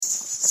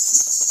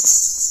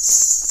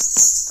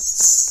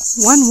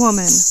One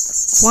woman,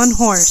 one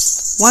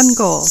horse, one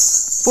goal,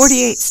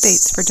 48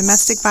 states for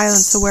domestic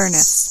violence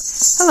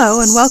awareness. Hello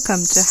and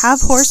welcome to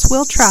Have Horse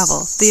Will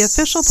Travel, the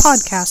official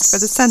podcast for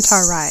the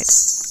Centaur Ride.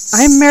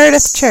 I'm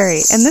Meredith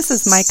Cherry, and this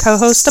is my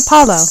co-host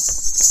Apollo.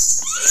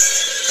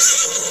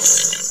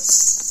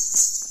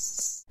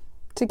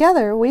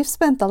 Together, we've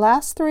spent the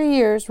last 3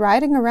 years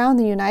riding around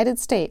the United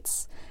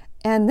States.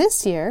 And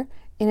this year,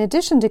 in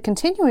addition to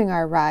continuing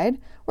our ride,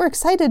 we're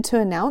excited to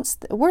announce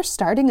that we're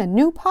starting a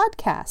new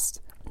podcast.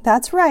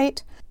 That's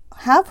right,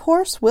 Have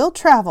Horse Will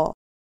Travel.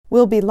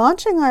 We'll be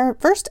launching our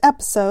first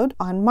episode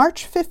on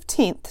March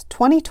 15th,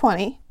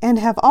 2020, and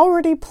have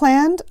already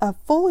planned a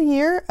full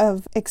year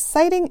of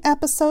exciting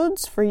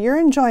episodes for your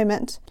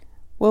enjoyment.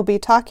 We'll be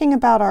talking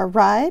about our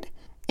ride,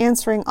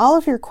 answering all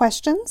of your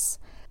questions,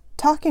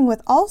 talking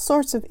with all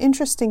sorts of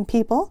interesting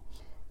people,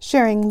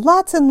 sharing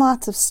lots and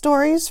lots of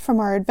stories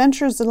from our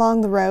adventures along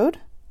the road,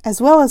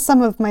 as well as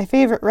some of my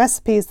favorite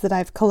recipes that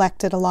I've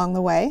collected along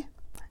the way,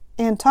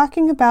 and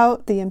talking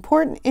about the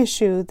important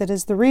issue that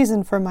is the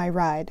reason for my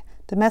ride,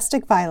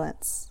 domestic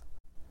violence.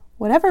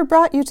 Whatever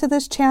brought you to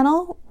this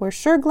channel, we're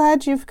sure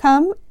glad you've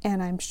come,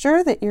 and I'm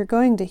sure that you're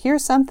going to hear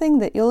something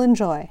that you'll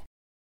enjoy.